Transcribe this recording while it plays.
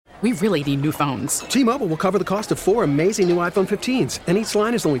We really need new phones. T-Mobile will cover the cost of 4 amazing new iPhone 15s, and each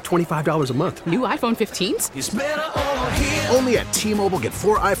line is only $25 a month. New iPhone 15s? It's better over here. Only at T-Mobile, get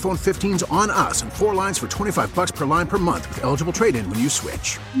 4 iPhone 15s on us and 4 lines for $25 per line per month with eligible trade-in when you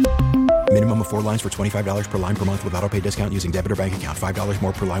switch. Minimum of 4 lines for $25 per line per month with autopay discount using debit or bank account. $5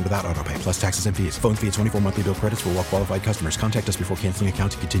 more per line without autopay, plus taxes and fees. Phone fee at 24 monthly bill credits for well-qualified customers. Contact us before canceling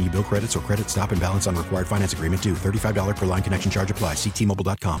account to continue bill credits or credit stop and balance on required finance agreement due. $35 per line connection charge applies. See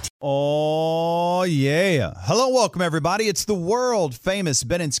T-Mobile.com. Oh, yeah. Hello, welcome, everybody. It's the world-famous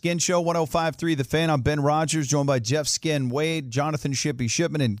Ben and Skin Show, 105.3 The Fan. I'm Ben Rogers, joined by Jeff Skin Wade, Jonathan Shippy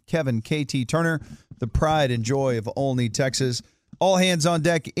Shipman, and Kevin KT Turner, the pride and joy of Olney, Texas. All hands on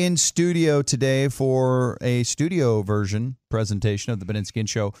deck in studio today for a studio version presentation of the Ben and Skin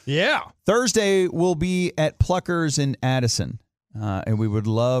Show. Yeah. Thursday, we'll be at Pluckers in Addison, and we would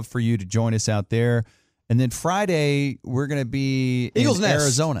love for you to join us out there. And then Friday, we're going to be Eagles in Nest.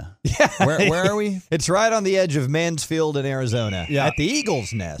 Arizona. Yeah. Where are we? It's right on the edge of Mansfield in Arizona. Yeah. At the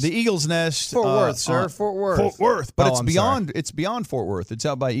Eagles Nest. The Eagles Nest. Fort Worth, sir. Fort Worth. Fort Worth. But Oh, it's beyond Fort Worth. It's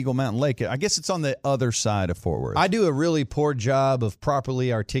out by Eagle Mountain Lake. I guess it's on the other side of Fort Worth. I do a really poor job of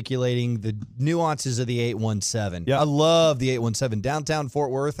properly articulating the nuances of the 817. Yeah. I love the 817. Downtown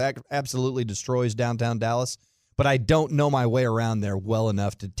Fort Worth absolutely destroys downtown Dallas, but I don't know my way around there well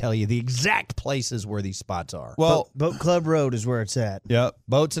enough to tell you the exact places where these spots are. Well, Boat Club Road is where it's at. yep.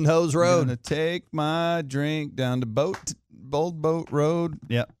 Boats and Hose I'm Road. gonna take my drink down to Bold Boat Road.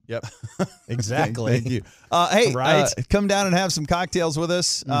 Yep. Exactly. Thank you. Hey, Right. come down and have some cocktails with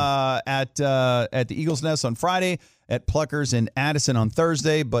us at the Eagles Nest on Friday, at Pluckers in Addison on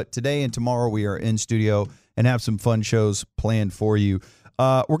Thursday. But today and tomorrow we are in studio and have some fun shows planned for you.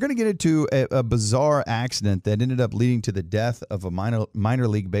 We're going to get into a bizarre accident that ended up leading to the death of a minor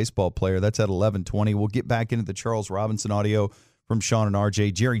league baseball player. That's at 11:20. We'll get back into the Charles Robinson audio from Sean and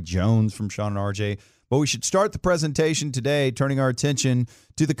RJ, Jerry Jones from Sean and RJ. But we should start the presentation today turning our attention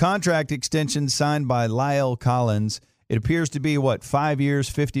to the contract extension signed by La'el Collins. It appears to be, 5 years,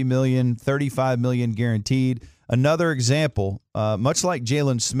 $50 million, $35 million guaranteed. Another example, much like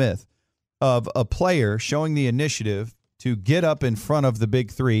Jalen Smith, of a player showing the initiative to get up in front of the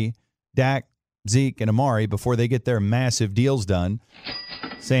big three, Dak, Zeke, and Amari, before they get their massive deals done,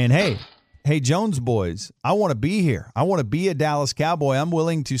 saying, hey, Jones boys, I want to be here. I want to be a Dallas Cowboy. I'm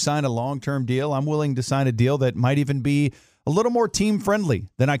willing to sign a long-term deal. I'm willing to sign a deal that might even be a little more team-friendly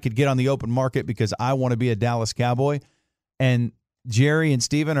than I could get on the open market because I want to be a Dallas Cowboy. And Jerry and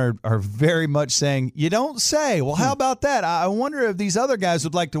Steven are very much saying, you don't say. Well, how about that? I wonder if these other guys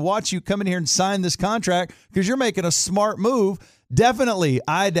would like to watch you come in here and sign this contract because you're making a smart move. Definitely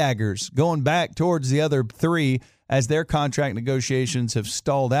eye daggers going back towards the other three as their contract negotiations have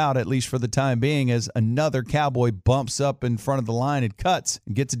stalled out, at least for the time being, as another Cowboy bumps up in front of the line and cuts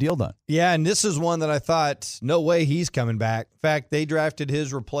and gets a deal done. Yeah, and this is one that I thought, no way he's coming back. In fact, they drafted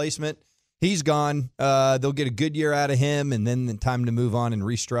his replacement. He's gone. They'll get a good year out of him, and then the time to move on and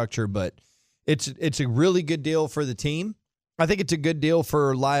restructure. But it's a really good deal for the team. I think it's a good deal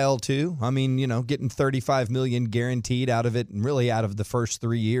for La'el too. I mean, getting $35 million guaranteed out of it, and really out of the first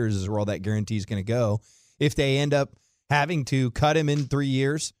 3 years is where all that guarantee is going to go. If they end up having to cut him in 3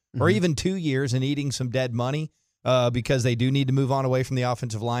 years or even 2 years and eating some dead money because they do need to move on away from the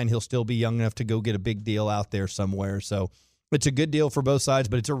offensive line, he'll still be young enough to go get a big deal out there somewhere. So it's a good deal for both sides,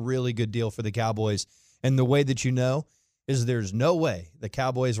 but it's a really good deal for the Cowboys. And the way that is there's no way the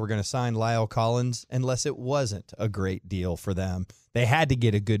Cowboys were going to sign La'el Collins unless it wasn't a great deal for them. They had to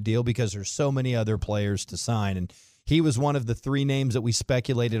get a good deal because there's so many other players to sign. And he was one of the 3 names that we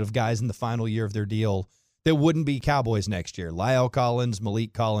speculated of guys in the final year of their deal that wouldn't be Cowboys next year. La'el Collins,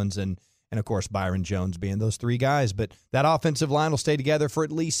 Malik Collins, and of course, Byron Jones being those 3 guys. But that offensive line will stay together for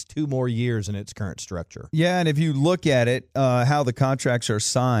at least 2 more years in its current structure. Yeah, and if you look at it, how the contracts are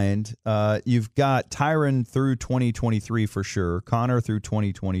signed, you've got Tyron through 2023 for sure, Connor through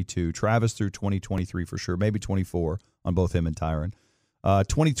 2022, Travis through 2023 for sure, maybe 24 on both him and Tyron.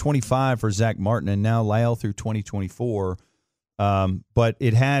 2025 for Zach Martin, and now La'el through 2024. But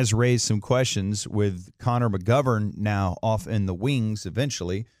it has raised some questions with Connor McGovern now off in the wings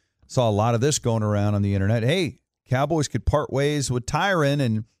eventually. Saw a lot of this going around on the internet. Hey, Cowboys could part ways with Tyron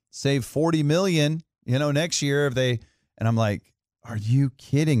and save $40 million, next year if they. And I'm like, are you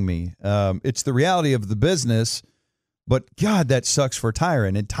kidding me? It's the reality of the business, but God, that sucks for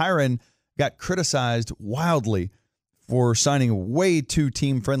Tyron. And Tyron got criticized wildly for signing way too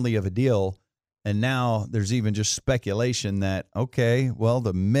team friendly of a deal. And now there's even just speculation that, okay, well,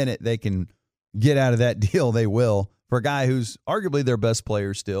 the minute they can get out of that deal, they will. For a guy who's arguably their best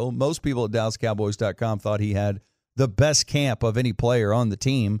player still. Most people at DallasCowboys.com thought he had the best camp of any player on the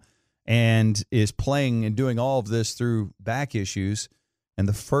team. and is playing and doing all of this through back issues. And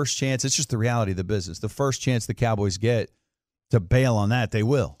the first chance, it's just the reality of the business. The first chance the Cowboys get to bail on that, they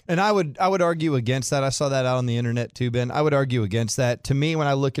will. And I would argue against that. I saw that out on the internet too, Ben. I would argue against that. To me, when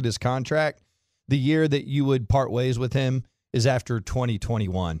I look at his contract, the year that you would part ways with him is after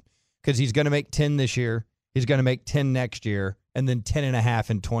 2021, because he's going to make 10 this year. He's going to make 10 next year, and then 10.5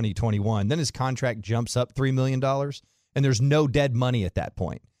 in 2021. Then his contract jumps up $3 million, and there's no dead money at that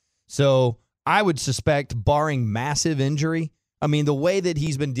point. So I would suspect, barring massive injury, I mean, the way that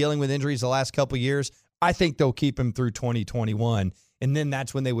he's been dealing with injuries the last couple of years, I think they'll keep him through 2021. And then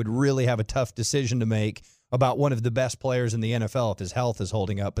that's when they would really have a tough decision to make about one of the best players in the NFL if his health is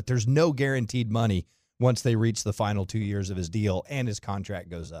holding up. But there's no guaranteed money once they reach the final 2 years of his deal and his contract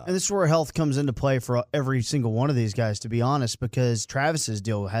goes up. And this is where health comes into play for every single one of these guys, to be honest, because Travis's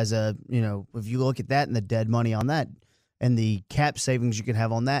deal has a, if you look at that and the dead money on that and the cap savings you can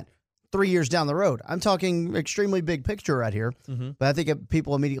have on that 3 years down the road. I'm talking extremely big picture right here. Mm-hmm. But I think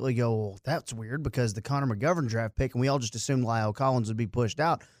people immediately go, well, that's weird because the Connor McGovern draft pick, and we all just assumed La'el Collins would be pushed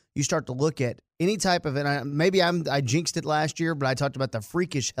out. You start to look at any type of, and I jinxed it last year, but I talked about the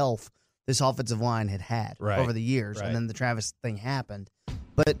freakish health this offensive line had over the years, and then the Travis thing happened.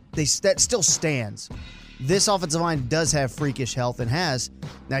 But that still stands. This offensive line does have freakish health and has.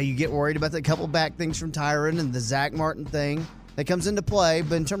 Now you get worried about the couple back things from Tyron and the Zach Martin thing that comes into play,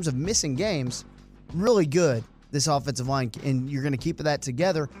 but in terms of missing games, really good, this offensive line, and you're going to keep that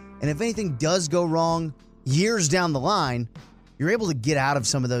together. And if anything does go wrong years down the line, you're able to get out of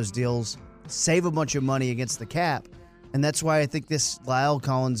some of those deals, save a bunch of money against the cap. And that's why I think this La'el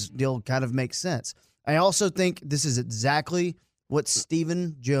Collins deal kind of makes sense. I also think this is exactly what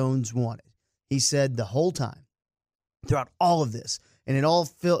Stephen Jones wanted. He said the whole time, throughout all of this, and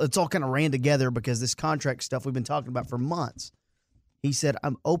it's all kind of ran together because this contract stuff we've been talking about for months. He said,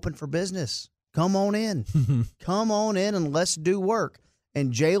 I'm open for business. Come on in. Come on in and let's do work.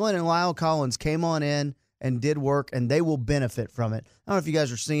 And Jalen and La'el Collins came on in and did work, and they will benefit from it. I don't know if you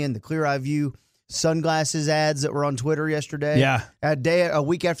guys are seeing the Clear Eye View sunglasses ads that were on Twitter yesterday. Yeah. A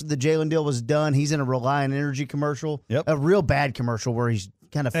week after the Jalen deal was done, he's in a Reliant Energy commercial. Yep. A real bad commercial where he's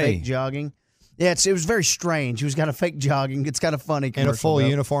kind of fake jogging. Yeah, it was very strange. He was kind of fake jogging. It's kind of funny. In a full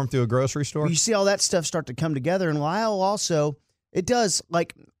uniform through a grocery store. You see all that stuff start to come together. And La'el also, it does,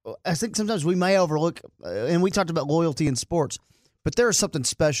 I think sometimes we may overlook, and we talked about loyalty in sports, but there is something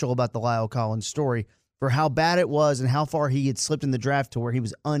special about the La'el Collins story for how bad it was and how far he had slipped in the draft to where he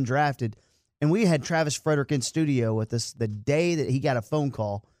was undrafted. And we had Travis Frederick in studio with us the day that he got a phone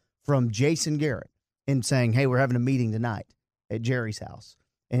call from Jason Garrett and saying, hey, we're having a meeting tonight at Jerry's house.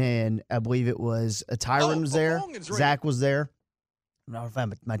 And I believe it was Tyron was there. Zach was there. I don't know if I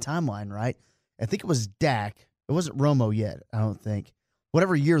have my timeline right. I think it was Dak. It wasn't Romo yet, I don't think.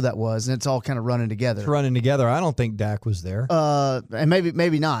 Whatever year that was, and it's all kind of running together. It's running together. I don't think Dak was there. And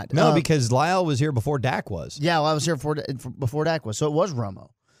maybe not. No, because La'el was here before Dak was. Yeah, well, I was here before Dak was. So it was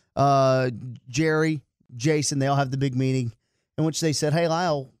Romo. Jerry, Jason, they all have the big meeting in which they said, hey,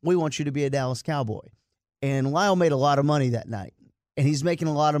 La'el, we want you to be a Dallas Cowboy. And La'el made a lot of money that night. And he's making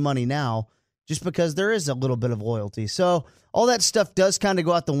a lot of money now just because there is a little bit of loyalty. So all that stuff does kind of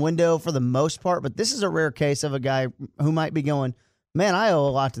go out the window for the most part, but this is a rare case of a guy who might be going, man, I owe a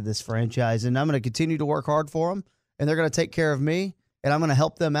lot to this franchise, and I'm going to continue to work hard for them, and they're going to take care of me, and I'm going to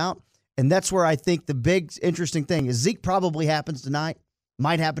help them out. And that's where I think the big interesting thing is Zeke probably happens tonight,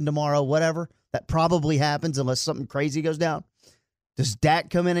 might happen tomorrow, whatever. That probably happens unless something crazy goes down. Does Dak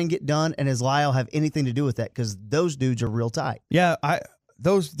come in and get done, and does La'el have anything to do with that? Because those dudes are real tight. Yeah,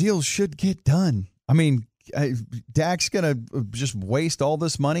 those deals should get done. I mean, Dak's going to just waste all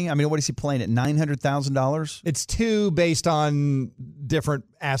this money. I mean, what is he playing at, $900,000? It's $2 based on different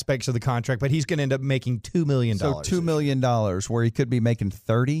aspects of the contract, but he's going to end up making $2 million. So $2 million, where he could be making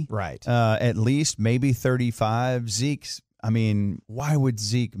 30, right? At least, maybe 35. Zeke's. I mean, why would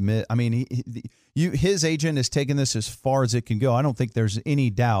Zeke miss? I mean, his agent has taken this as far as it can go. I don't think there's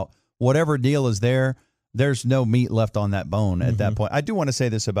any doubt. Whatever deal is there, there's no meat left on that bone at that point. I do want to say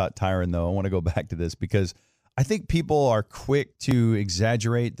this about Tyron, though. I want to go back to this because I think people are quick to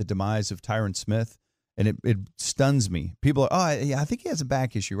exaggerate the demise of Tyron Smith, and it stuns me. People are, I think he has a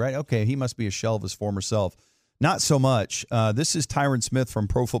back issue, right? Okay, he must be a shell of his former self. Not so much. This is Tyron Smith from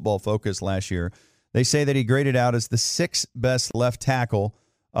Pro Football Focus last year. They say that he graded out as the 6th best left tackle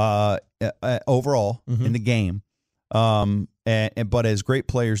overall in the game. But as great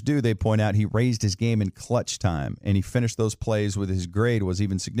players do, they point out he raised his game in clutch time, and he finished those plays with his grade was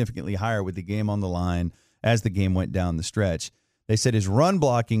even significantly higher with the game on the line as the game went down the stretch. They said his run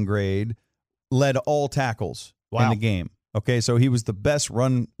blocking grade led all tackles in the game. Okay, so he was the best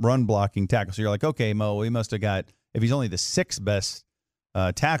run blocking tackle. So you're like, okay, Mo, he must have got, if he's only the 6th best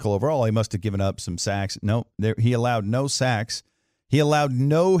tackle overall, he must have given up some sacks. No, he allowed no sacks. He allowed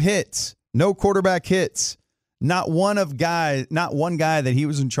no hits, no quarterback hits. Not one guy that he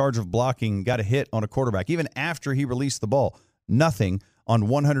was in charge of blocking got a hit on a quarterback, even after he released the ball. Nothing on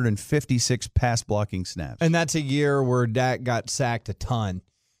 156 pass blocking snaps. And that's a year where Dak got sacked a ton.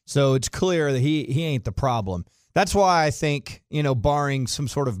 So it's clear that he ain't the problem. That's why I think, barring some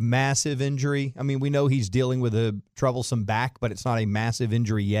sort of massive injury, I mean, we know he's dealing with a troublesome back, but it's not a massive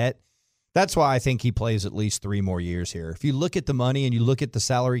injury yet. That's why I think he plays at least 3 more years here. If you look at the money and you look at the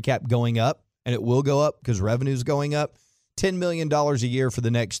salary cap going up, and it will go up because revenue's going up, $10 million a year for the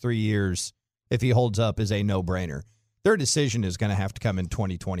next 3 years, if he holds up, is a no-brainer. Their decision is going to have to come in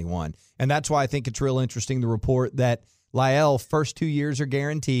 2021. And that's why I think it's real interesting to report that Lyle, first 2 years are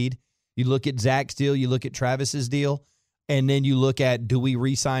guaranteed. You look at Zach's deal, you look at Travis's deal, and then you look at, do we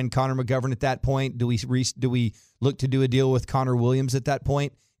re-sign Connor McGovern at that point? Do we look to do a deal with Connor Williams at that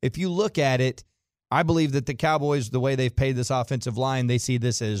point? If you look at it, I believe that the Cowboys, the way they've paid this offensive line, they see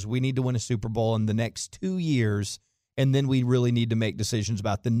this as we need to win a Super Bowl in the next 2 years, and then we really need to make decisions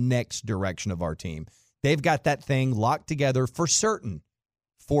about the next direction of our team. They've got that thing locked together for certain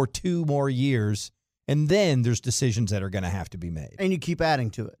for 2 more years, and then there's decisions that are going to have to be made. And you keep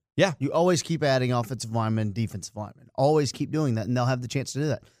adding to it. Yeah. You always keep adding offensive linemen, defensive linemen. Always keep doing that, and they'll have the chance to do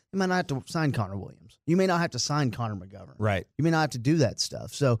that. You might not have to sign Connor Williams. You may not have to sign Connor McGovern. Right. You may not have to do that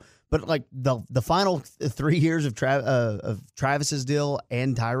stuff. So, but like the final 3 years of Travis's deal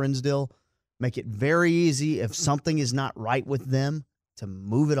and Tyron's deal make it very easy if something is not right with them to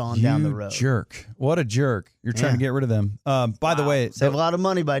move it on down the road. Jerk. What a jerk. You're trying to get rid of them. By the way, save a lot of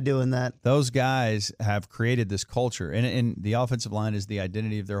money by doing that. Those guys have created this culture, and the offensive line is the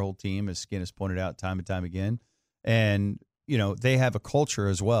identity of their whole team, as Skin has pointed out time and time again. And, they have a culture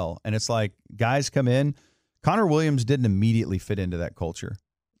as well. And it's like guys come in. Connor Williams didn't immediately fit into that culture.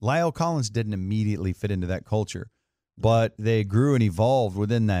 Lyle Collins didn't immediately fit into that culture, but they grew and evolved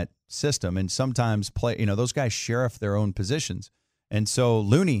within that system. And sometimes those guys sheriff their own positions. And so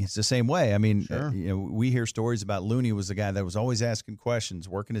Looney is the same way. I mean, Sure. We hear stories about Looney was the guy that was always asking questions,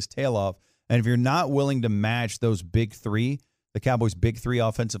 working his tail off. And if you're not willing to match those big 3, the Cowboys' big 3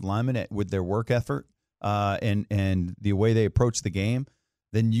 offensive linemen with their work effort and the way they approach the game,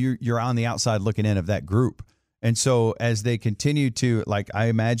 then you're on the outside looking in of that group. And so as they continue to, I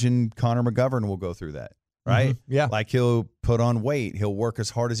imagine Connor McGovern will go through that, right? Mm-hmm. Yeah. He'll put on weight. He'll work as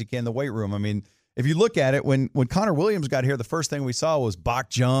hard as he can in the weight room. I mean, if you look at it, when Connor Williams got here, the first thing we saw was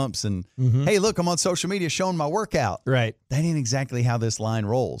box jumps and, hey, look, I'm on social media showing my workout. Right. That ain't exactly how this line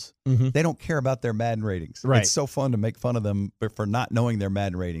rolls. Mm-hmm. They don't care about their Madden ratings. Right. It's so fun to make fun of them for not knowing their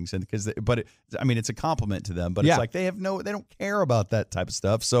Madden ratings, and it's a compliment to them. But Yeah. it's like they don't care about that type of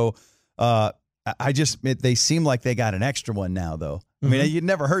stuff. So they seem like they got an extra one now, though. I mean, it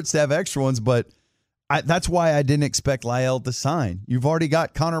never hurts to have extra ones, but that's why I didn't expect Lyle to sign. You've already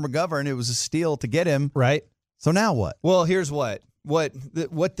got Connor McGovern. It was a steal to get him. Right. So now what? Well, here's what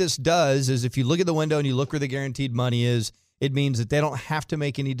this does is if you look at the window and you look where the guaranteed money is, it means that they don't have to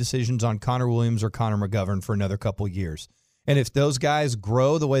make any decisions on Connor Williams or Connor McGovern for another couple years. And if those guys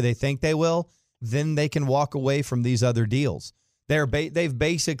grow the way they think they will, then they can walk away from these other deals. They've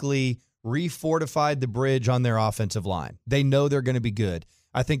basically refortified the bridge on their offensive line. They know they're going to be good.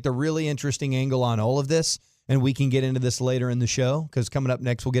 I think the really interesting angle on all of this, and we can get into this later in the show, because coming up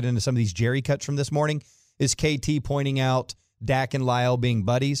next we'll get into some of these Jerry cuts from this morning, is KT pointing out Dak and Lyle being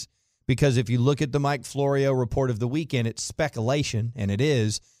buddies. Because if you look at the Mike Florio report of the weekend, it's speculation, and it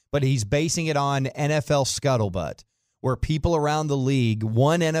is, but he's basing it on NFL scuttlebutt, where people around the league,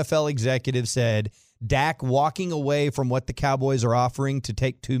 one NFL executive said, Dak walking away from what the Cowboys are offering to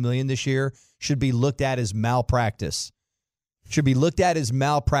take $2 million this year should be looked at as malpractice. Should be looked at as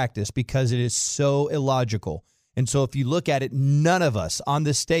malpractice because it is so illogical. And so if you look at it, none of us on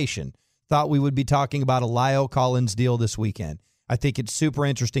this station thought we would be talking about a Lyle Collins deal this weekend. I think it's super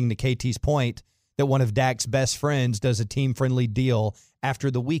interesting to KT's point that one of Dak's best friends does a team-friendly deal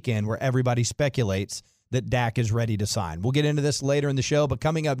after the weekend where everybody speculates that Dak is ready to sign. We'll get into this later in the show, but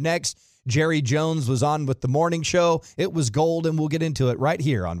coming up next, Jerry Jones was on with the morning show. It was gold, and we'll get into it right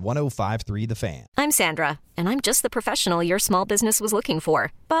here on 105.3 The Fan. I'm Sandra, and I'm just the professional your small business was looking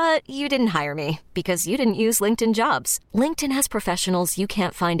for. But you didn't hire me because you didn't use LinkedIn Jobs. LinkedIn has professionals you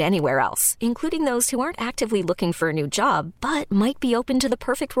can't find anywhere else, including those who aren't actively looking for a new job, but might be open to the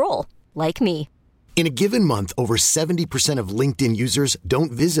perfect role, like me. In a given month, over 70% of LinkedIn users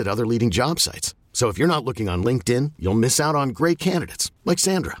don't visit other leading job sites. So if you're not looking on LinkedIn, you'll miss out on great candidates like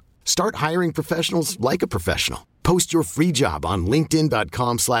Sandra. Start hiring professionals like a professional. Post your free job on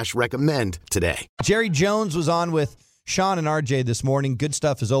linkedin.com/recommend today. Jerry Jones was on with Sean and RJ this morning. Good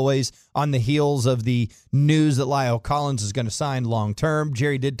stuff as always on the heels of the news that Lyle Collins is going to sign long term.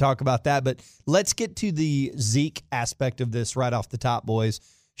 Jerry did talk about that, but let's get to the Zeke aspect of this right off the top, boys.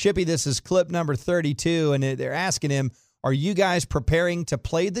 Shippy, this is clip number 32, and they're asking him, are you guys preparing to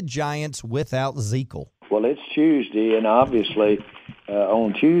play the Giants without Zeke? Well, it's Tuesday, and obviously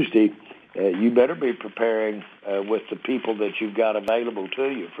on Tuesday, you better be preparing with the people that you've got available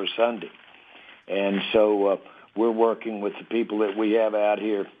to you for Sunday. And so we're working with the people that we have out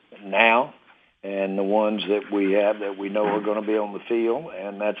here now and the ones that we have that we know are going to be on the field,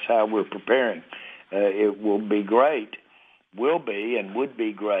 and that's how we're preparing. It will be great, would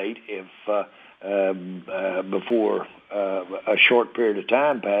be great if before a short period of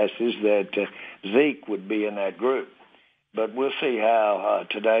time passes that Zeke would be in that group. But we'll see how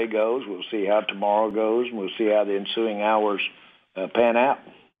today goes. We'll see how tomorrow goes, and we'll see how the ensuing hours pan out.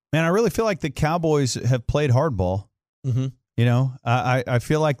 Man, I really feel like the Cowboys have played hardball. Mm-hmm. You know, I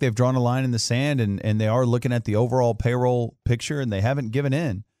feel like they've drawn a line in the sand, and they are looking at the overall payroll picture, and they haven't given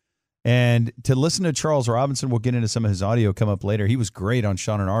in. And to listen to Charles Robinson, we'll get into some of his audio come up later. He was great on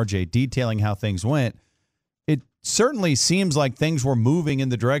Sean and RJ detailing how things went. It certainly seems like things were moving in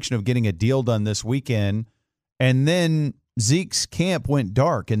the direction of getting a deal done this weekend, and then Zeke's camp went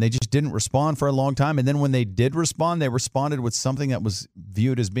dark, and they just didn't respond for a long time. And then when they did respond, they responded with something that was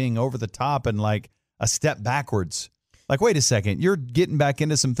viewed as being over the top and like a step backwards. Like, wait a second, you're getting back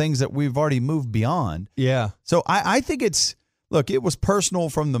into some things that we've already moved beyond. Yeah. So I think it was personal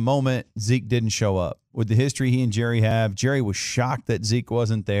from the moment Zeke didn't show up. With the history he and Jerry have, Jerry was shocked that Zeke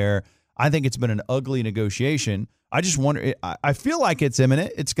wasn't there. I think it's been an ugly negotiation. I just wonder, I feel like it's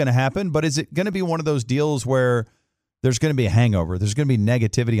imminent. It's going to happen, but is it going to be one of those deals where there's going to be a hangover? There's going to be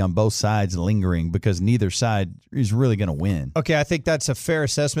negativity on both sides lingering because neither side is really going to win. Okay, I think that's a fair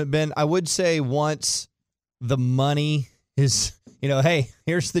assessment, Ben. I would say once the money is, hey,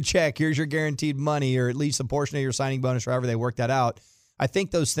 here's the check, here's your guaranteed money, or at least a portion of your signing bonus, or however they work that out, I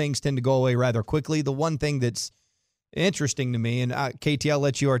think those things tend to go away rather quickly. The one thing that's interesting to me, and KT, I'll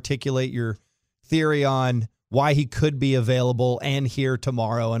let you articulate your theory on why he could be available and here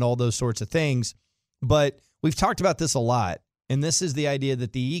tomorrow and all those sorts of things, but we've talked about this a lot, and this is the idea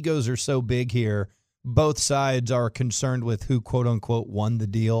that the egos are so big here, both sides are concerned with who, quote-unquote, won the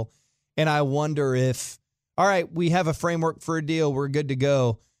deal. And I wonder if, all right, we have a framework for a deal, we're good to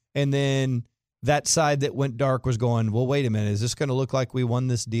go, and then that side that went dark was going, well, wait a minute, is this going to look like we won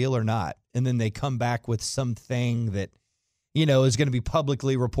this deal or not? And then they come back with something that, is going to be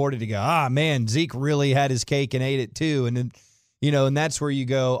publicly reported to go, man, Zeke really had his cake and ate it too. And then, and that's where you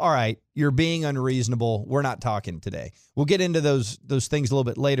go, all right, you're being unreasonable. We're not talking today. We'll get into those things a little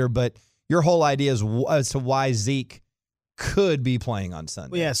bit later, but your whole idea is as to why Zeke could be playing on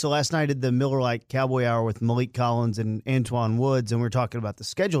Sunday. Well, yeah, so last night I did the Miller Lite Cowboy Hour with Malik Collins and Antoine Woods, and we were talking about the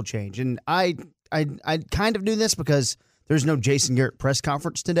schedule change. And I kind of knew this because there's no Jason Garrett press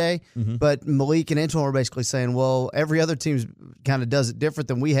conference today, but Malik and Antoine were basically saying, well, every other team kind of does it different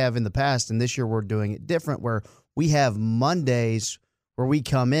than we have in the past, and this year we're doing it different where we have Mondays where we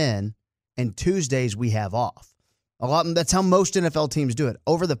come in and Tuesdays we have off. That's how most NFL teams do it.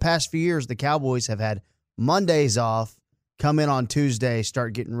 Over the past few years, the Cowboys have had Mondays off, come in on Tuesday,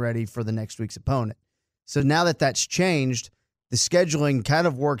 start getting ready for the next week's opponent. So now that that's changed, the scheduling kind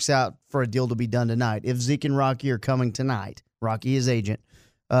of works out for a deal to be done tonight. If Zeke and Rocky are coming tonight, Rocky, his agent,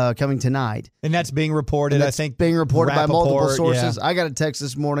 coming tonight. And that's being reported, I think. Being reported by multiple sources. Yeah. I got a text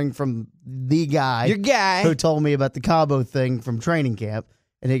this morning from the guy. Your guy. Who told me about the Cabo thing from training camp.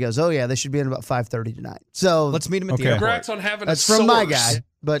 And he goes, oh, yeah, they should be in about 5:30 tonight. So let's meet him at the airport. Congrats on having that's a from my source. guy.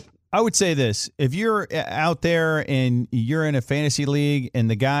 But I would say this. If you're out there and you're in a fantasy league and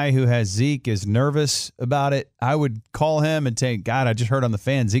the guy who has Zeke is nervous about it, I would call him and say, God, I just heard on the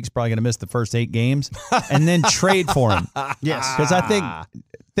fan Zeke's probably going to miss the first 8 games, and then trade for him. Yes. Because I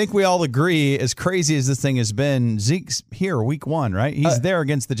think we all agree, as crazy as this thing has been, Zeke's here week 1, right? He's there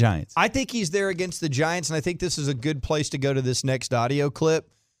against the Giants. I think he's there against the Giants, and I think this is a good place to go to this next audio clip.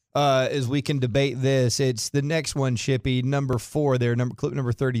 As we can debate this. It's the next one, Shippy, number 4 there, clip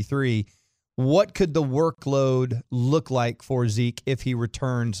number 33. What could the workload look like for Zeke if he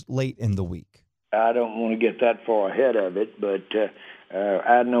returns late in the week? I don't want to get that far ahead of it, but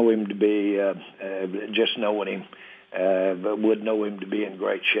I know him to be, just knowing him, but would know him to be in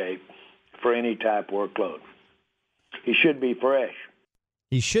great shape for any type of workload. He should be fresh.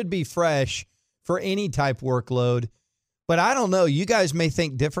 He should be fresh for any type workload. But I don't know. You guys may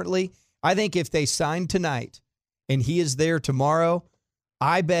think differently. I think if they sign tonight and he is there tomorrow,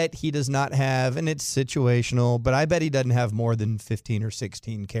 I bet he does not have, and it's situational, but I bet he doesn't have more than 15 or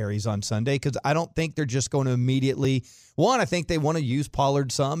 16 carries on Sunday because I don't think they're just going to immediately. One, I think they want to use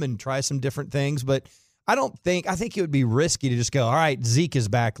Pollard some and try some different things, but I think it would be risky to just go, all right, Zeke is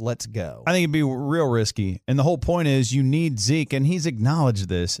back, let's go. I think it'd be real risky. And the whole point is you need Zeke, and he's acknowledged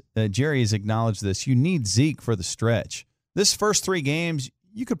this. Jerry has acknowledged this. You need Zeke for the stretch. This first 3 games,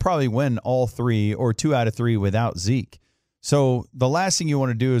 you could probably win all 3 or 2 out of 3 without Zeke. So the last thing you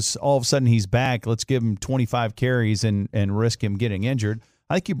want to do is all of a sudden he's back, let's give him 25 carries and risk him getting injured.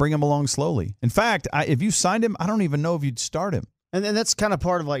 I think you bring him along slowly. In fact, if you signed him, I don't even know if you'd start him. And then that's kind of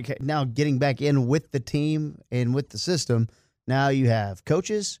part of like now getting back in with the team and with the system. Now you have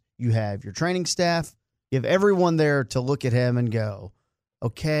coaches, you have your training staff, you have everyone there to look at him and go,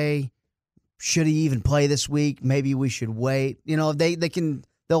 okay, should he even play this week? Maybe we should wait. You know, they'll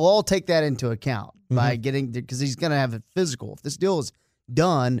all take that into account by because he's going to have a physical. If this deal is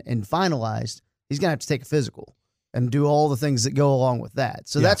done and finalized, he's going to have to take a physical and do all the things that go along with that.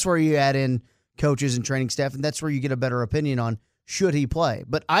 So that's where you add in coaches and training staff, and that's where you get a better opinion on should he play.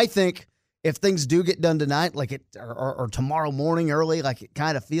 But I think if things do get done tonight, like it or tomorrow morning early, like it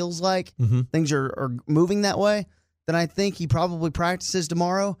kind of feels like things are moving that way, then I think he probably practices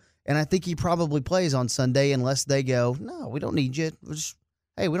tomorrow, and I think he probably plays on Sunday unless they go, no, we don't need you.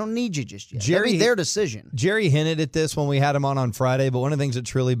 Hey, we don't need you just yet. That'd be their decision. Jerry hinted at this when we had him on Friday, but one of the things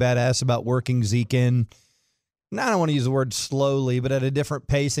that's really badass about working Zeke in, and I don't want to use the word slowly, but at a different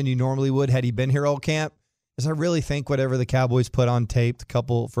pace than you normally would had he been here all camp, is I really think whatever the Cowboys put on tape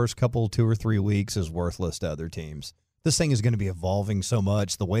the first 2 or 3 weeks is worthless to other teams. This thing is going to be evolving so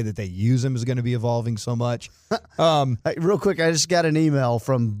much. The way that they use him is going to be evolving so much. Hey, real quick, I just got an email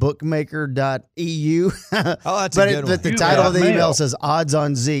from bookmaker.eu. Oh, that's a good one. But the title of the email says odds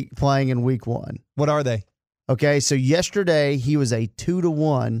on Zeke playing in week 1. What are they? Okay, so yesterday he was a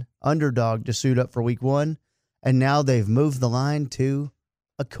 2-1 underdog to suit up for week 1, and now they've moved the line to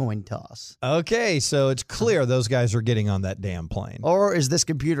a coin toss. Okay, so it's clear those guys are getting on that damn plane. Or is this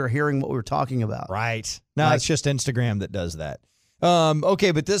computer hearing what we were talking about? Right. No, it's just Instagram that does that.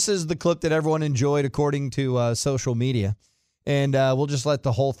 Okay, but this is the clip that everyone enjoyed according to social media. And we'll just let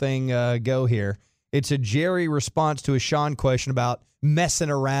the whole thing go here. It's a Jerry response to a Sean question about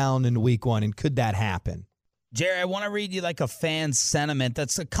messing around in week 1, and could that happen? Jerry, I want to read you like a fan's sentiment.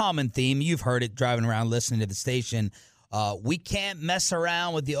 That's a common theme. You've heard it driving around listening to the station. We can't mess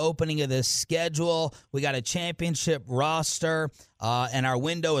around with the opening of this schedule. We got a championship roster, and our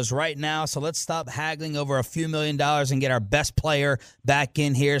window is right now. So let's stop haggling over a few $1 million and get our best player back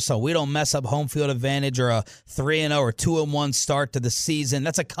in here so we don't mess up home field advantage or a 3-0 or 2-1 start to the season.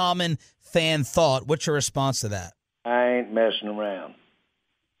 That's a common fan thought. What's your response to that? I ain't messing around.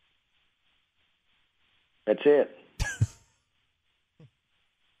 That's it.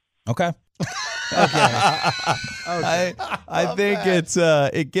 Okay. I think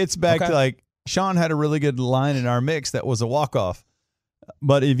it gets back to like Sean had a really good line in our mix that was a walk-off.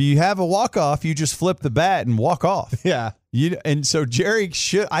 But if you have a walk-off, you just flip the bat and walk off. Yeah. And so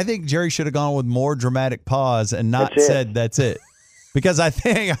I think Jerry should have gone with more dramatic pause and not said that's it. Because I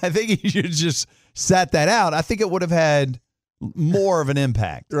think he should have just sat that out. I think it would have had more of an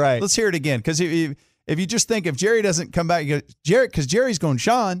impact. Right. Let's hear it again. Because if you just think if Jerry doesn't come back, you go, Jerry, because Jerry's going,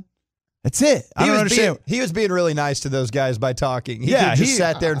 Sean, that's it. I don't understand. He was being really nice to those guys by talking. He just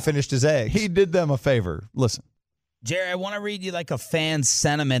sat there and finished his eggs. He did them a favor. Listen. Jerry, I want to read you like a fan's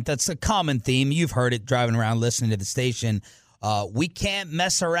sentiment. That's a common theme. You've heard it driving around listening to the station. We can't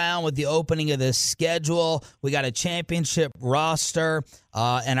mess around with the opening of this schedule. We got a championship roster,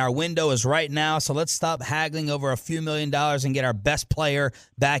 and our window is right now. So let's stop haggling over a few $1 million and get our best player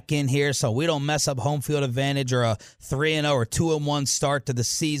back in here so we don't mess up home field advantage or a 3-0 or 2-1 start to the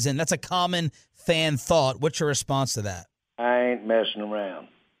season. That's a common fan thought. What's your response to that? I ain't messing around.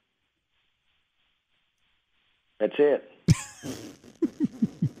 That's it.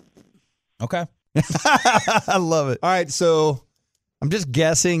 Okay. I love it. All right, so I'm just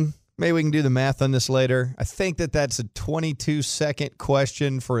guessing. Maybe we can do the math on this later. I think that's a 22-second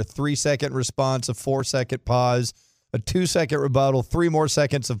question for a 3-second response, a 4-second pause, a 2-second rebuttal, 3 more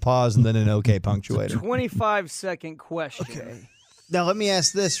seconds of pause, and then an okay punctuator. 25-second question. Okay. Now let me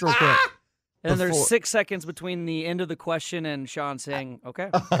ask this real quick. And there's 6 seconds between the end of the question and Sean saying, okay.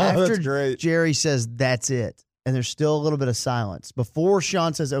 After That's great. Jerry says, that's it, and there's still a little bit of silence. Before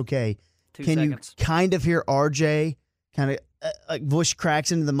Sean says, okay, 2 can seconds. you kind of hear RJ kind of like voice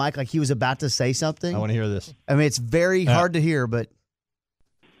cracks into the mic like he was about to say something? I want to hear this. I mean, it's very hard to hear, but.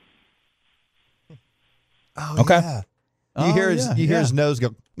 Oh, Okay. Yeah. You hear his nose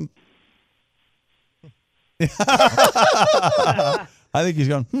go. I think he's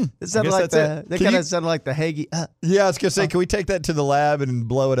going, It sounded like that kind of sounded like the Hagee. Yeah, I was going to say, can we take that to the lab and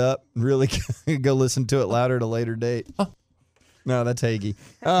blow it up and really go listen to it louder at a later date? No, that's Hagee.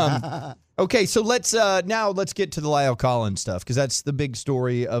 Okay, so let's get to the La'el Collins stuff because that's the big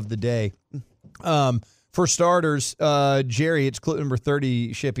story of the day. For starters, Jerry, it's clip number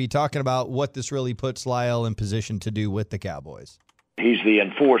 30, Shippy, talking about what this really puts La'el in position to do with the Cowboys. He's the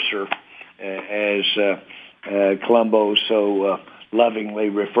enforcer, as Colombo so lovingly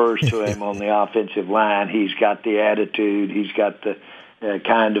refers to him on the offensive line. He's got the attitude. He's got the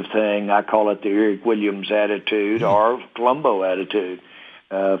kind of thing. I call it the Eric Williams attitude or Colombo attitude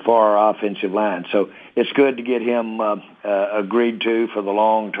for our offensive line. So it's good to get him agreed to for the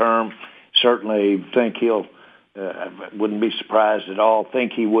long term. Certainly think he'll, wouldn't be surprised at all,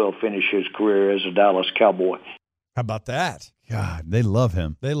 think he will finish his career as a Dallas Cowboy. How about that? God, they love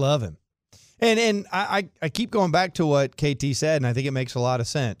him. They love him. And I keep going back to what KT said, and I think it makes a lot of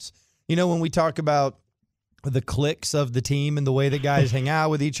sense. You know, when we talk about the cliques of the team and the way that guys hang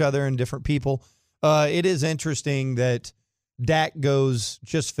out with each other and different people, it is interesting that Dak goes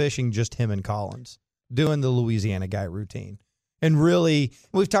just fishing, just him and Collins, doing the Louisiana guy routine. And really,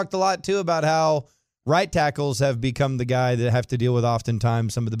 we've talked a lot, too, about how right tackles have become the guy that have to deal with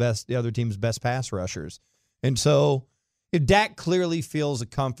oftentimes some of the other team's best pass rushers. And so if Dak clearly feels a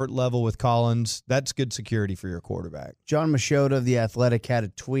comfort level with Collins, that's good security for your quarterback. John Machota of The Athletic had a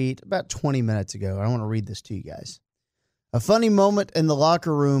tweet about 20 minutes ago. I want to read this to you guys. A funny moment in the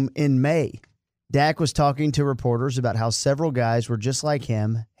locker room in May. Dak was talking to reporters about how several guys were just like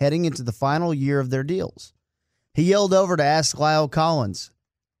him heading into the final year of their deals. He yelled over to ask La'el Collins.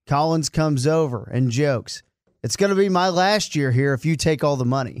 Collins comes over and jokes, "It's going to be my last year here if you take all the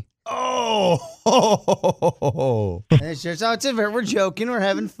money." Oh. We're joking. We're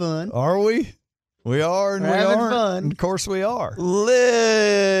having fun. Are we? We are, and we're we having aren't. fun. Of course we are.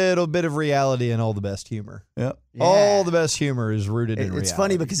 Little bit of reality and all the best humor. Yep. Yeah. All the best humor is rooted in reality. It's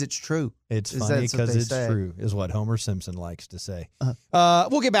funny because it's true. It's funny because it's true, is what Homer Simpson likes to say.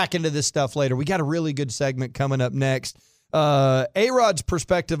 We'll get back into this stuff later. We got a really good segment coming up next. A-Rod's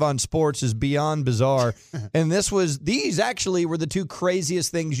perspective on sports is beyond bizarre. And these actually were the two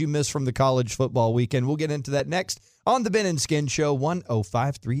craziest things you missed from the college football weekend. We'll get into that next on the Ben and Skin Show,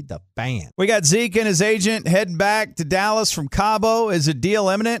 105.3 The Fan. We got Zeke and his agent heading back to Dallas from Cabo. Is a deal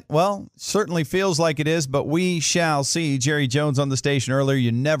imminent? Well, certainly feels like it is, but we shall see. Jerry Jones on the station earlier.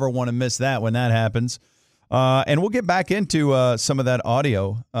 You never want to miss that when that happens. And we'll get back into some of that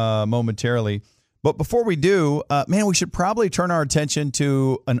audio momentarily. But before we do, we should probably turn our attention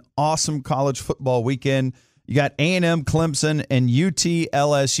to an awesome college football weekend. You got A&M, Clemson, and UT,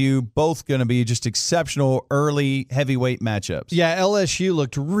 LSU, both going to be just exceptional early heavyweight matchups. Yeah, LSU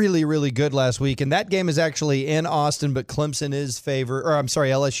looked really, really good last week, and that game is actually in Austin, but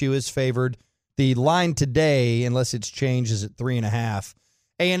LSU is favored. The line today, unless it's changed, is at 3.5.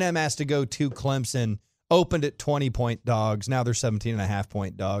 A&M has to go to Clemson, opened at 20-point dogs. Now they're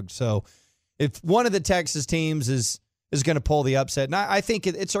 17.5-point dogs. So if one of the Texas teams is going to pull the upset. And I think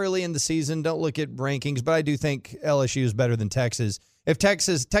it's early in the season. Don't look at rankings, but I do think LSU is better than Texas. If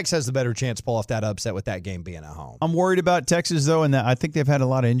Texas has the better chance to pull off that upset with that game being at home. I'm worried about Texas, though, and I think they've had a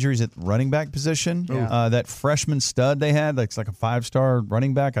lot of injuries at the running back position. Yeah. That freshman stud they had, like a 5-star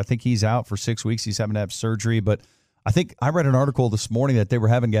running back, I think he's out for 6 weeks. He's having to have surgery. But I think I read an article this morning that they were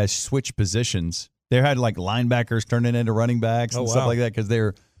having guys switch positions. They had like linebackers turning into running backs and stuff like that because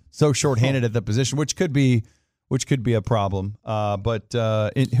they're so shorthanded at the position, which could be a problem. But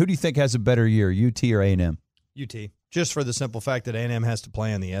who do you think has a better year, UT or A&M? UT. Just for the simple fact that A&M has to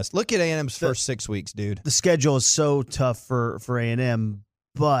play in the S. Look at A&M's first 6 weeks, dude. The schedule is so tough for A&M,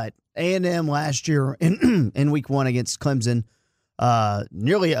 but A&M last year in week 1 against Clemson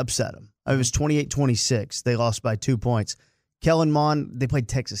nearly upset them. It was 28-26. They lost by 2 points. Kellen Mond, they played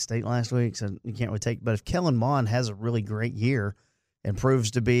Texas State last week, so you can't really take. But if Kellen Mond has a really great year and proves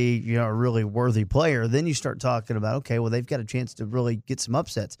to be, a really worthy player, then you start talking about, okay, well, they've got a chance to really get some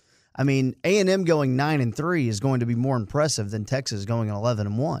upsets. I mean, A&M going 9-3 is going to be more impressive than Texas going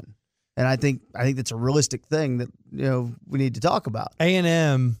 11-1. And I think that's a realistic thing that, we need to talk about.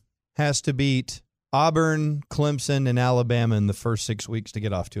 A&M has to beat Auburn, Clemson, and Alabama in the first 6 weeks to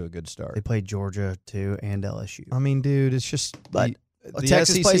get off to a good start. They played Georgia, too, and LSU. I mean, dude, it's just but the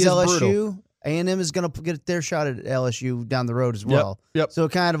Texas SEC plays is LSU. brutal. A&M is going to get their shot at LSU down the road as well. Yep. So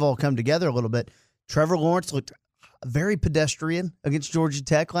it kind of all come together a little bit. Trevor Lawrence looked very pedestrian against Georgia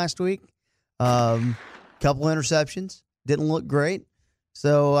Tech last week. Couple interceptions. Didn't look great.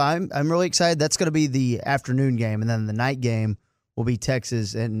 So I'm really excited. That's going to be the afternoon game, and then the night game will be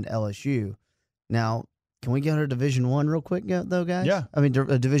Texas and LSU. Now, Can we go to Division I real quick, though, guys? Yeah. I mean,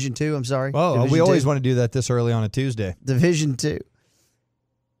 Division II, I'm sorry. Oh, Division we always II. want to do that this early on a Tuesday. Division II.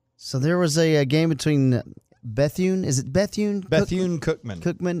 So there was a game between Bethune. Is it Bethune? Bethune-Cookman.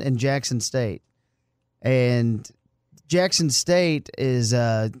 Cookman and Jackson State. And Jackson State is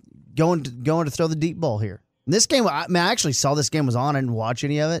going to throw the deep ball here. And this game, I actually saw this game was on. I didn't watch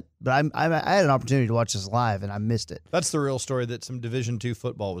any of it, but I had an opportunity to watch this live, and I missed it. That's the real story, that some Division II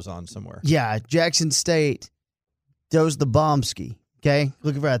football was on somewhere. Yeah, Jackson State throws the bombski, okay?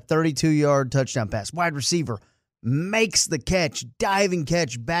 Looking for a 32-yard touchdown pass. Wide receiver makes the catch, diving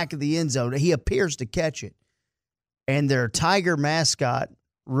catch back of the end zone. He appears to catch it. And their Tiger mascot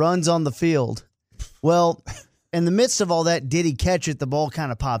runs on the field. Well, in the midst of all that, did he catch it? The ball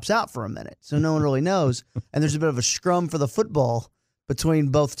kind of pops out for a minute, so no one really knows. And there's a bit of a scrum for the football between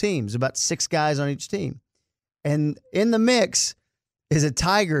both teams, about 6 guys on each team. And in the mix is a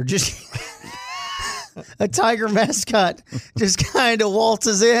tiger, a tiger mascot just kind of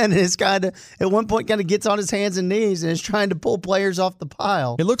waltzes in and is kind of, at one point, kind of gets on his hands and knees and is trying to pull players off the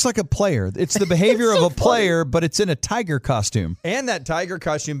pile. It looks like a player. It's the behavior of a player, but it's in a tiger costume. And that tiger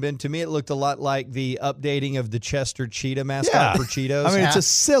costume, Ben, to me, it looked a lot like the updating of the Chester Cheetah mascot for Cheetos. I mean, it's a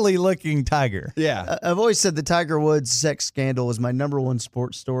silly-looking tiger. Yeah. I've always said the Tiger Woods sex scandal is my number 1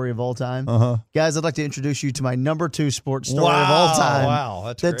 sports story of all time. Guys, I'd like to introduce you to my number 2 sports story of all time. Wow,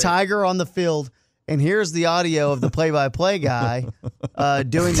 that's the great. tiger on the field. And here's the audio of the play-by-play guy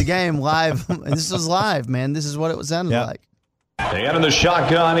doing the game live. And this was live, man. This is what it sounded like. The end of the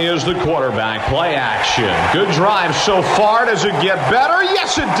shotgun is the quarterback. Play action. Good drive so far. Does it get better?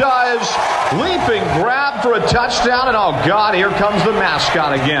 Yes, it does. Leaping grab for a touchdown. And, oh, God, here comes the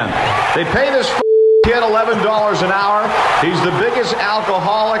mascot again. They pay this kid $11 an hour. He's the biggest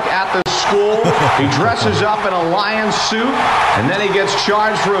alcoholic at the school. He dresses up in a lion suit, and then he gets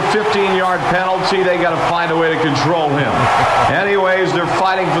charged for a 15-yard penalty. They got to find a way to control him. Anyways, they're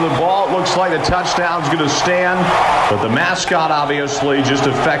fighting for the ball. It looks like the touchdown's going to stand, but the mascot obviously just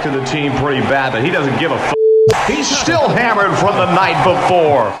affected the team pretty bad, but he doesn't give a f***. He's still hammered from the night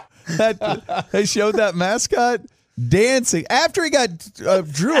before. They showed that mascot dancing after he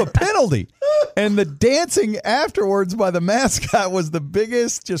drew a penalty, and the dancing afterwards by the mascot was the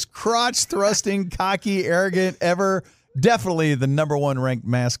biggest, just crotch thrusting, cocky, arrogant ever. Definitely the number 1 ranked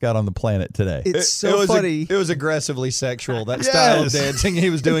mascot on the planet today. It's so funny. It was aggressively sexual, that style of dancing he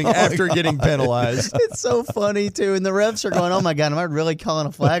was doing after getting penalized. It's so funny, too. And the refs are going, oh, my God, am I really calling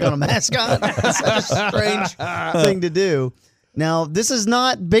a flag on a mascot? That's such a strange thing to do. Now, this is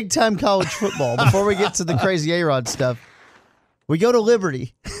not big-time college football. Before we get to the crazy A-Rod stuff, we go to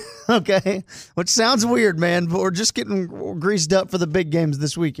Liberty, okay? Which sounds weird, man, but we're just getting greased up for the big games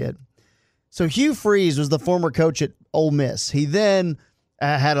this weekend. So Hugh Freeze was the former coach at Ole Miss. He then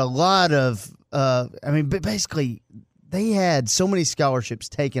had a lot of, basically, they had so many scholarships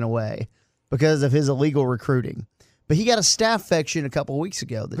taken away because of his illegal recruiting. But he got a staph infection a couple of weeks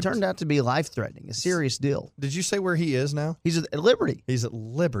ago that turned out to be life-threatening, a serious deal. Did you say where he is now? He's at Liberty. He's at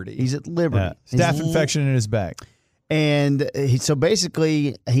Liberty. He's at Liberty. Staph infection in his back. And so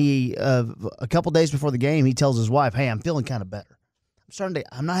basically, he a couple days before the game, he tells his wife, hey, I'm feeling kind of better.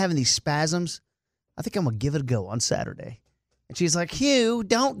 I'm not having these spasms. I think I'm going to give it a go on Saturday. And she's like, Hugh,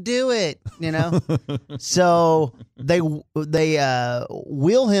 don't do it, So they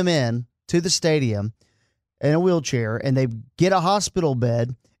wheel him in to the stadium in a wheelchair, and they get a hospital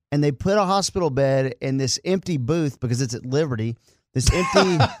bed, and they put a hospital bed in this empty booth because it's at Liberty, this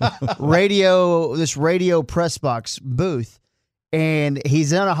empty radio press box booth, and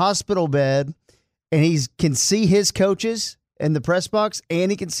he's in a hospital bed, and he can see his coaches in the press box,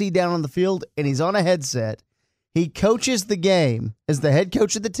 and he can see down on the field, and he's on a headset. He coaches the game as the head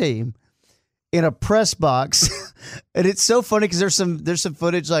coach of the team in a press box. And it's so funny because there's some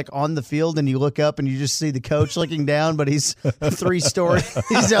footage like on the field, and you look up and you just see the coach looking down, but he's 3 stories.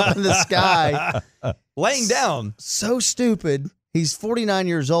 He's up in the sky. Laying down. So stupid. He's 49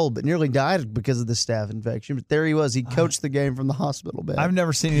 years old, but nearly died because of the staph infection. But there he was. He coached the game from the hospital bed. I've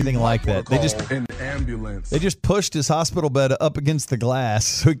never seen anything like that. They just pushed his hospital bed up against the glass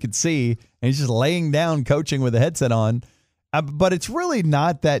so he could see, and he's just laying down coaching with a headset on. But it's really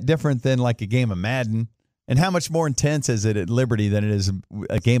not that different than like a game of Madden. And how much more intense is it at Liberty than it is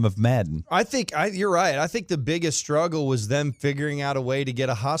a game of Madden? I think you're right. I think the biggest struggle was them figuring out a way to get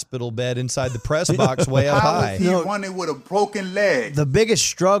a hospital bed inside the press box way up high. He running with a broken leg. The biggest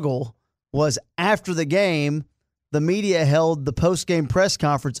struggle was after the game, the media held the post-game press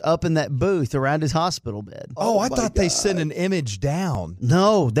conference up in that booth around his hospital bed. Oh, I thought they sent an image down.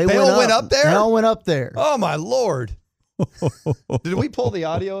 No, they all went up there? They all went up there. Oh, my Lord. Did we pull the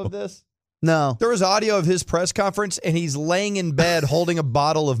audio of this? No. There was audio of his press conference, and he's laying in bed holding a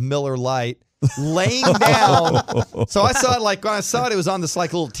bottle of Miller Lite, laying down. So I saw it, like, when I saw it, it was on this,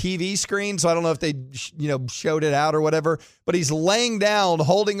 like, little TV screen, so I don't know if they, showed it out or whatever. But he's laying down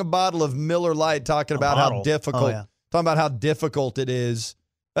holding a bottle of Miller Lite, talking about how difficult, it is.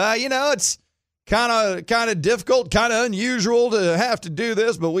 It's kind of difficult, kind of unusual to have to do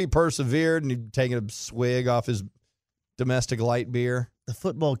this, but we persevered, and he's taking a swig off his domestic light beer. The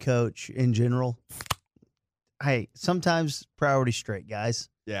football coach in general, hey, sometimes priority straight, guys.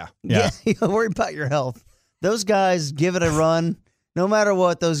 Yeah. You don't worry about your health. Those guys give it a run. No matter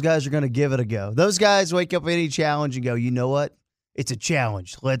what, those guys are going to give it a go. Those guys wake up any challenge and go, you know what? It's a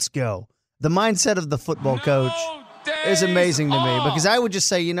challenge. Let's go. The mindset of the football coach is amazing to me because I would just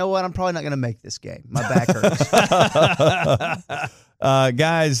say, you know what? I'm probably not going to make this game. My back hurts.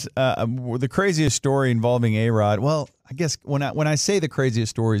 Guys, the craziest story involving A-Rod. Well, I guess when I say the craziest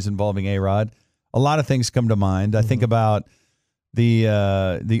stories involving A-Rod, a lot of things come to mind. I think about the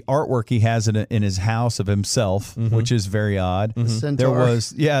artwork he has in his house of himself, which is very odd. Centaur.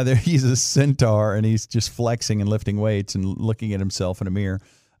 He's a centaur, and he's just flexing and lifting weights and looking at himself in a mirror.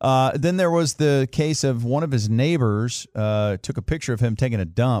 Then there was the case of one of his neighbors took a picture of him taking a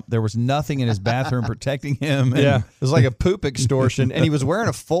dump. There was nothing in his bathroom protecting him. Yeah, it was like a poop extortion, and he was wearing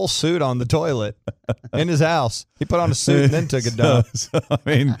a full suit on the toilet in his house. He put on a suit and then took a dump. I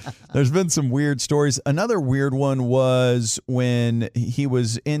mean, there's been some weird stories. Another weird one was when he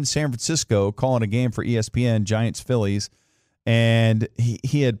was in San Francisco calling a game for ESPN, Giants-Phillies, and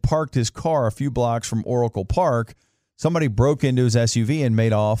he had parked his car a few blocks from Oracle Park. Somebody broke into his SUV and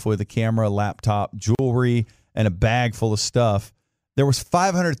made off with a camera, laptop, jewelry, and a bag full of stuff. There was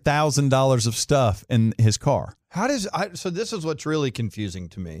 $500,000 of stuff in his car. So this is what's really confusing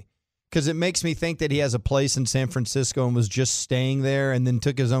to me, because it makes me think that he has a place in San Francisco and was just staying there and then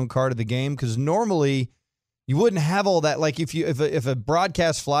took his own car to the game, because normally you wouldn't have all that. Like if a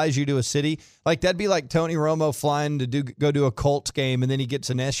broadcast flies you to a city, like that'd be like Tony Romo flying to go do a Colts game, and then he gets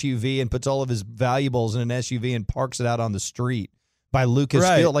an SUV and puts all of his valuables in an SUV and parks it out on the street by Lucas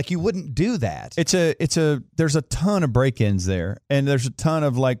Field. Like you wouldn't do that. There's a ton of break-ins there, and there's a ton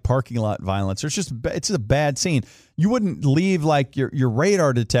of like parking lot violence. It's a bad scene. You wouldn't leave like your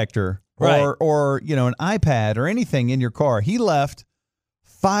radar detector or an iPad or anything in your car. He left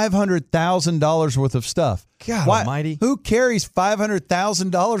 $500,000 worth of stuff. God almighty. Who carries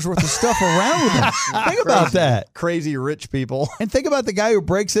 $500,000 worth of stuff around with them? Think about that. Crazy rich people. And think about the guy who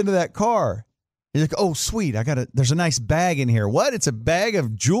breaks into that car. He's like, oh, sweet, there's a nice bag in here. What? It's a bag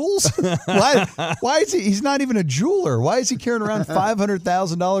of jewels? Why is he's not even a jeweler. Why is he carrying around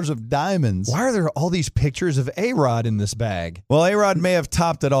 $500,000 of diamonds? Why are there all these pictures of A-Rod in this bag? Well, A-Rod may have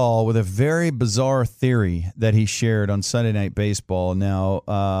topped it all with a very bizarre theory that he shared on Sunday Night Baseball.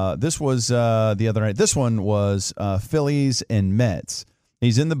 Now, this was the other night. This one was Phillies and Mets.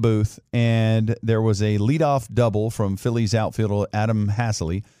 He's in the booth, and there was a leadoff double from Phillies outfielder Adam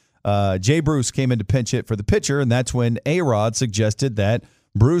Haseley. Jay Bruce came in to pinch hit for the pitcher, and that's when A-Rod suggested that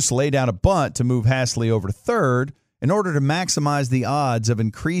Bruce lay down a bunt to move Haseley over to third in order to maximize the odds of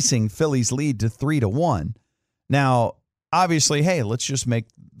increasing Philly's lead to 3-1. Now, obviously, hey, let's just make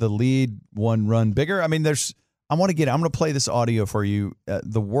the lead one run bigger. I mean, I'm going to play this audio for you.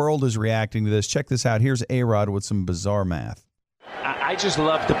 The world is reacting to this. Check this out. Here's A-Rod with some bizarre math. I just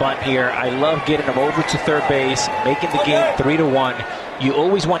love the bunt here. I love getting them over to third base, making the game 3-1. You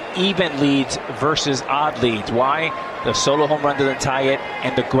always want even leads versus odd leads. Why? The solo home run doesn't tie it,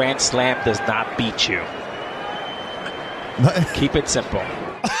 and the grand slam does not beat you. Keep it simple.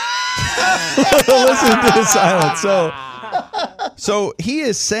 Listen to the silence. So he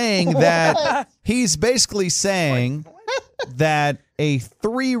is saying that he's basically saying that a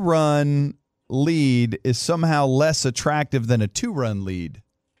 3-run lead is somehow less attractive than a 2-run lead,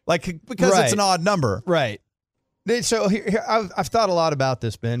 because it's an odd number, right? So here I've thought a lot about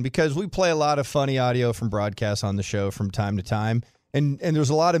this, Ben, because we play a lot of funny audio from broadcasts on the show from time to time, and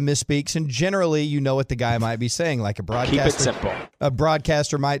there's a lot of misspeaks, and generally you know what the guy might be saying. Like a broadcaster, keep it simple. A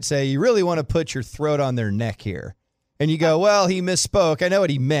broadcaster might say, "You really want to put your throat on their neck here," and you go, "Well, he misspoke. I know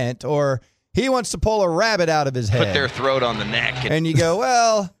what he meant," or "He wants to pull a rabbit out of his head." Put their throat on the neck, and you go,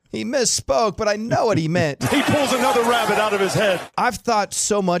 "Well, he misspoke, but I know what he meant." He pulls another rabbit out of his head. I've thought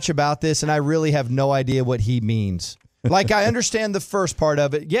so much about this, and I really have no idea what he means. Like, I understand the first part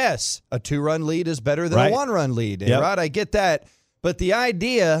of it. Yes, a 2-run lead is better than a 1-run lead. Yep. Right? I get that. But the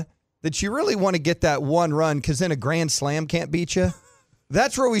idea that you really want to get that 1 run because then a grand slam can't beat you,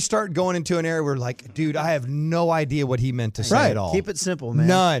 that's where we start going into an area where, like, dude, I have no idea what he meant to say at all. Keep it simple, man.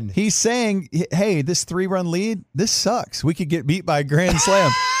 None. He's saying, hey, this 3-run lead, this sucks. We could get beat by a grand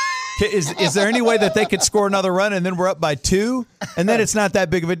slam. Is there any way that they could score another run and then we're up by 2? And then it's not that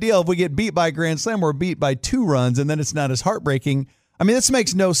big of a deal. If we get beat by a grand slam, we're beat by 2 runs, and then it's not as heartbreaking. I mean, this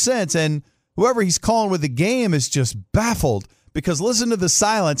makes no sense. And whoever he's calling with the game is just baffled, because listen to the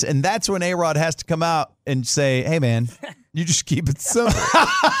silence, and that's when A-Rod has to come out and say, hey, man, you just keep it simple.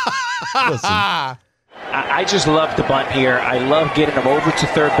 Listen. I just love the bunt here. I love getting them over to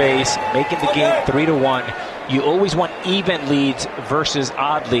third base, making the game 3-1. You always want even leads versus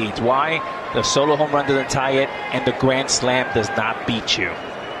odd leads. Why? The solo home run doesn't tie it, and the grand slam does not beat you.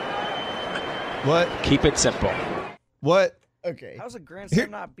 What? Keep it simple. What? Okay. How's a grand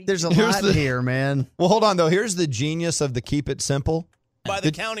slam not beat? There's a lot here, man. Well, hold on, though. Here's the genius of the keep it simple. By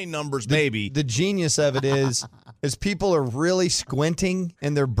the counting numbers, maybe. The genius of it is people are really squinting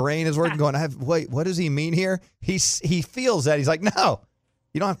and their brain is working, going, wait, what does he mean here? He feels that. He's like, no,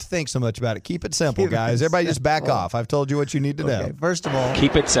 you don't have to think so much about it. Keep it simple, guys. Everybody just back off. I've told you what you need to know. First of all,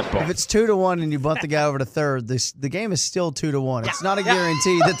 keep it simple. If it's 2-1 and you bunt the guy over to third, the game is still 2-1. It's not a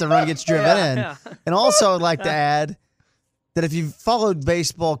guarantee that the run gets driven in. And also, I'd like to add that if you've followed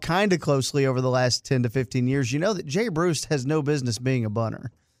baseball kind of closely over the last 10 to 15 years, you know that Jay Bruce has no business being a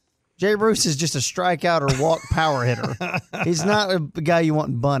bunter. Jay Bruce is just a strikeout or walk power hitter. He's not a guy you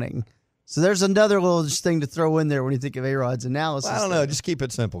want bunting. So there's another little thing to throw in there when you think of A-Rod's analysis. Well, I don't know. Just keep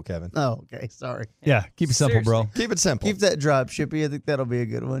it simple, Kevin. Oh, okay. Sorry. Yeah, keep it simple, bro. Keep it simple. Keep that drop, Shippy. I think that'll be a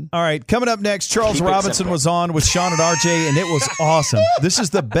good one. All right, coming up next, Charles Robinson was on with Sean and RJ, and it was awesome. This is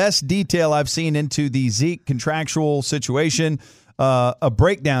the best detail I've seen into the Zeke contractual situation. A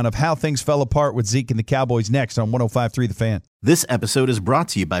breakdown of how things fell apart with Zeke and the Cowboys next on 105.3 The Fan. This episode is brought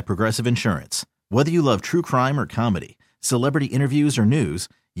to you by Progressive Insurance. Whether you love true crime or comedy, celebrity interviews or news,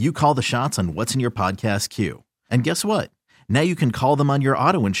 you call the shots on what's in your podcast queue. And guess what? Now you can call them on your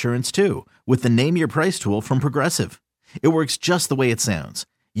auto insurance too with the Name Your Price tool from Progressive. It works just the way it sounds.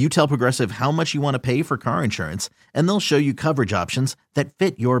 You tell Progressive how much you want to pay for car insurance, and they'll show you coverage options that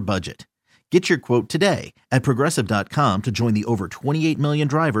fit your budget. Get your quote today at Progressive.com to join the over 28 million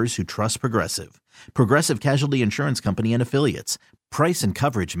drivers who trust Progressive. Progressive Casualty Insurance Company and Affiliates. Price and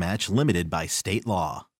coverage match limited by state law.